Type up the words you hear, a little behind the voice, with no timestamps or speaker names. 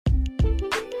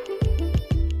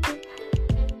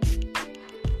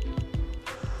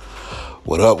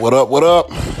What up, what up, what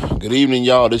up? Good evening,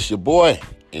 y'all. This your boy,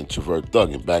 Introvert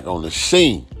Thuggin, back on the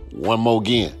scene one more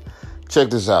again.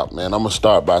 Check this out, man. I'm going to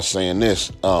start by saying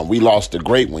this. We lost a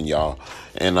great one, y'all.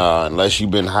 And unless you've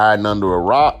been hiding under a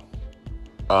rock,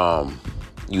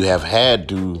 you have had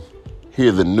to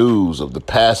hear the news of the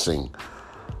passing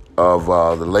of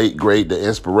the late, great, the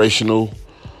inspirational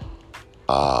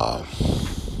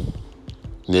Nipsey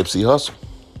Hussle.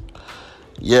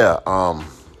 Yeah,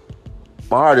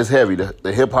 my heart is heavy.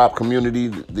 The hip-hop community,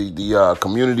 the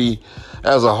community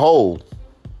as a whole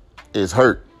is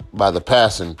hurt by the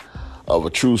passing of a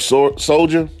true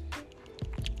soldier,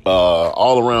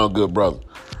 all-around good brother.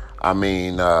 I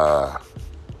mean,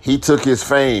 he took his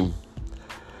fame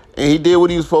and he did what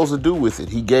he was supposed to do with it.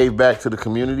 He gave back to the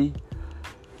community.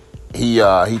 He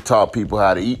taught people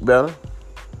how to eat better.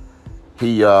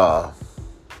 He was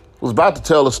about to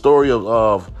tell a story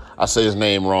of I say his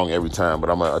name wrong every time, but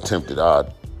I'm going to attempt it.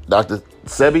 Dr.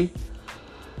 Sebi,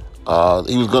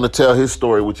 he was going to tell his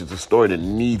story, which is a story that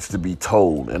needs to be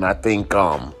told. And I think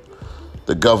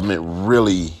the government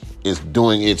really is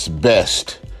doing its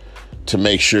best to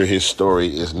make sure his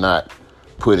story is not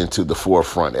put into the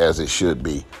forefront as it should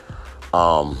be.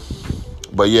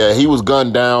 But yeah, he was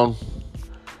gunned down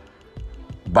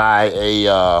by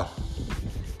a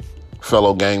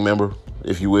fellow gang member,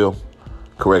 if you will.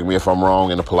 Correct me if I'm wrong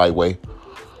in a polite way.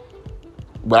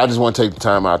 But I just want to take the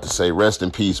time out to say rest in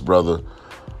peace, brother.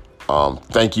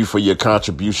 Thank you for your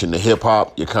contribution to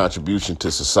hip-hop, your contribution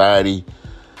to society,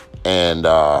 and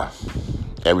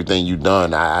everything you've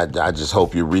done. I just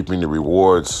hope you're reaping the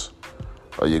rewards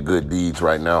of your good deeds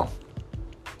right now.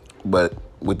 But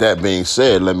with that being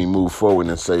said, let me move forward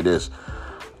and say this.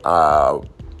 CNN,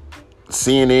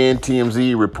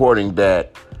 TMZ reporting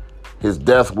that his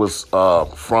death was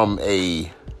from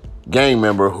a gang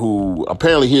member who,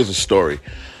 apparently, here's the story.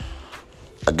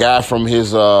 A guy from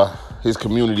his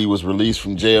community was released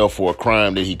from jail for a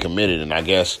crime that he committed, and I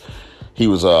guess he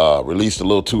was released a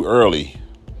little too early.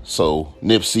 So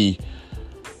Nipsey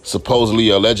supposedly,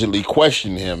 allegedly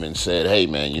questioned him and said, hey,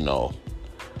 man,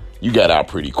 you got out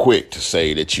pretty quick to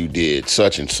say that you did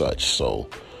such and such. So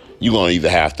you're going to either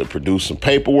have to produce some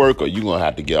paperwork or you're going to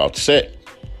have to get off the set.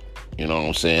 You know what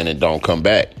I'm saying? And don't come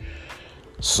back.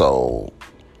 So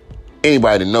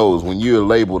anybody that knows when you're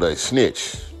labeled a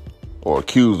snitch or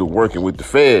accused of working with the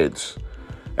feds,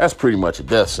 that's pretty much a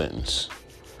death sentence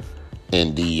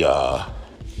in the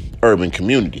urban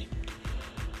community.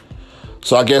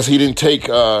 So I guess he didn't take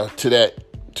to that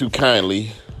too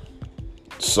kindly.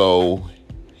 So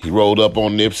he rolled up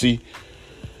on Nipsey,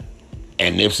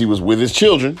 and Nipsey was with his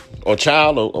children or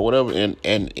child or whatever,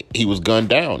 and he was gunned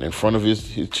down in front of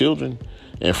his children,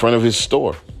 in front of his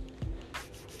store.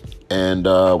 And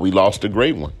we lost a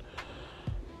great one.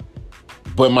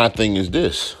 But my thing is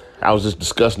this. I was just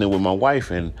discussing it with my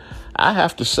wife, and I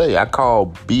have to say, I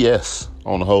call BS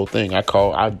on the whole thing. I'm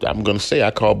going to say I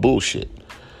call bullshit.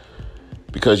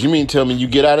 Because you mean tell me you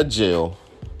get out of jail,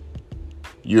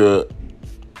 you're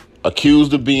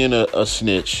accused of being a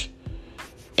snitch,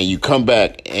 and you come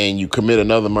back and you commit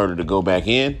another murder to go back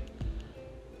in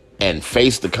and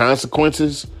face the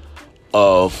consequences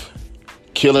of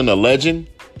killing a legend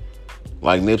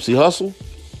like Nipsey Hussle?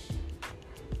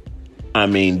 I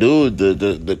mean, dude,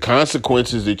 the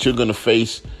consequences that you're going to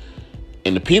face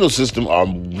in the penal system are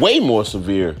way more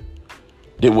severe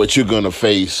than what you're going to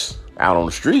face out on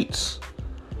the streets.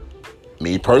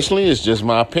 Me personally, it's just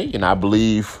my opinion. I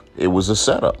believe it was a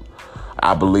setup.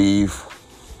 I believe,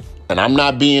 and I'm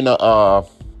not being well,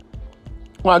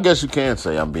 I guess you can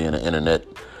say I'm being an internet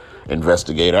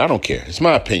investigator. I don't care. It's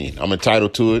my opinion. I'm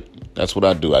entitled to it. That's what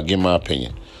I do. I give my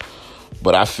opinion.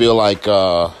 But I feel like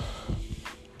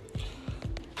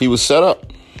he was set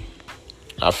up.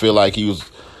 I feel like he was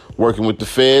working with the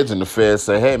feds, and the feds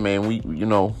say, hey, man,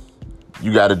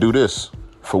 you got to do this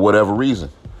for whatever reason,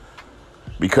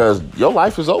 because your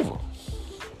life is over.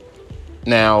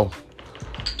 Now,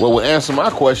 what would answer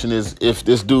my question is if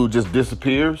this dude just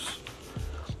disappears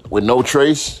with no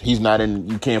trace, he's not in,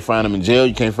 you can't find him in jail,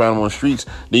 you can't find him on the streets,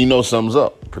 then you know something's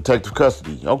up. Protective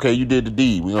custody. Okay, you did the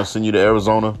deed. We're going to send you to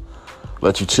Arizona,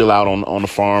 let you chill out on the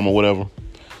farm or whatever.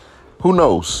 Who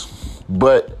knows?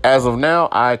 But as of now,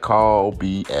 I call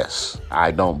BS.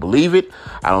 I don't believe it.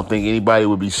 I don't think anybody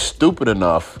would be stupid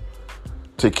enough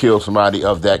to kill somebody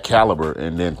of that caliber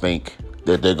and then think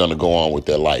that they're going to go on with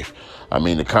their life. I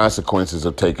mean, the consequences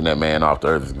of taking that man off the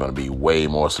earth is going to be way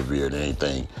more severe than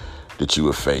anything that you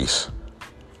would face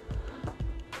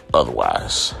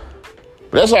otherwise.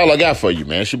 But that's all I got for you,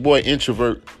 man. It's your boy,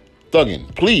 Introvert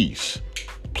Thuggin. Please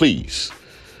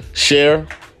share,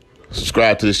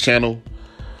 subscribe to this channel,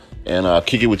 and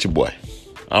kick it with your boy.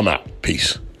 I'm out.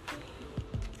 Peace.